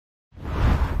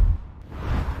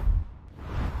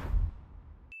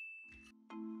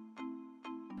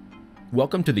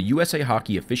Welcome to the USA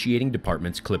Hockey Officiating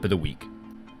Department's Clip of the Week.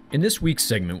 In this week's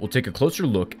segment, we'll take a closer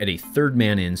look at a third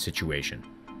man in situation.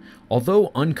 Although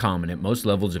uncommon at most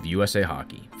levels of USA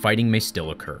Hockey, fighting may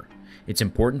still occur. It's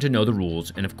important to know the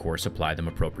rules and of course apply them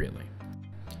appropriately.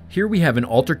 Here we have an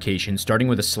altercation starting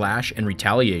with a slash and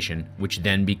retaliation, which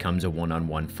then becomes a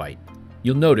one-on-one fight.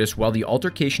 You'll notice while the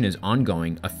altercation is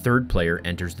ongoing, a third player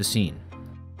enters the scene.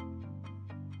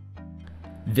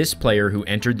 This player who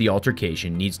entered the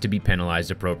altercation needs to be penalized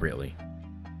appropriately.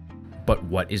 But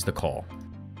what is the call?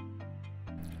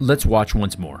 Let's watch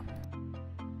once more.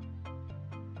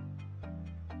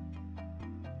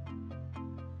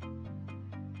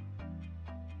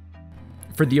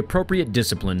 For the appropriate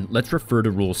discipline, let's refer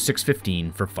to Rule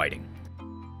 615 for fighting.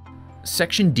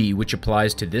 Section D, which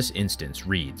applies to this instance,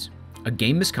 reads, "A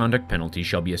game misconduct penalty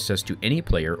shall be assessed to any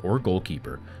player or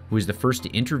goalkeeper who is the first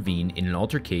to intervene in an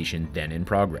altercation then in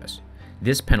progress.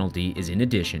 This penalty is in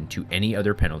addition to any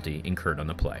other penalty incurred on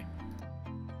the play."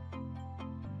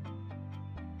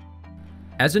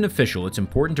 As an official, it's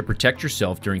important to protect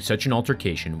yourself during such an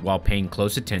altercation while paying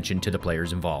close attention to the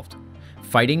players involved.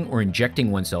 Fighting or injecting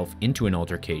oneself into an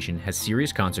altercation has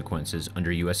serious consequences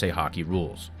under USA Hockey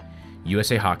rules.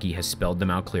 USA Hockey has spelled them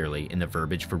out clearly in the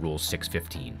verbiage for Rule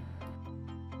 615.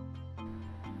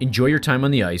 Enjoy your time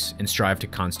on the ice and strive to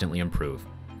constantly improve.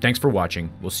 Thanks for watching.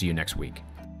 We'll see you next week.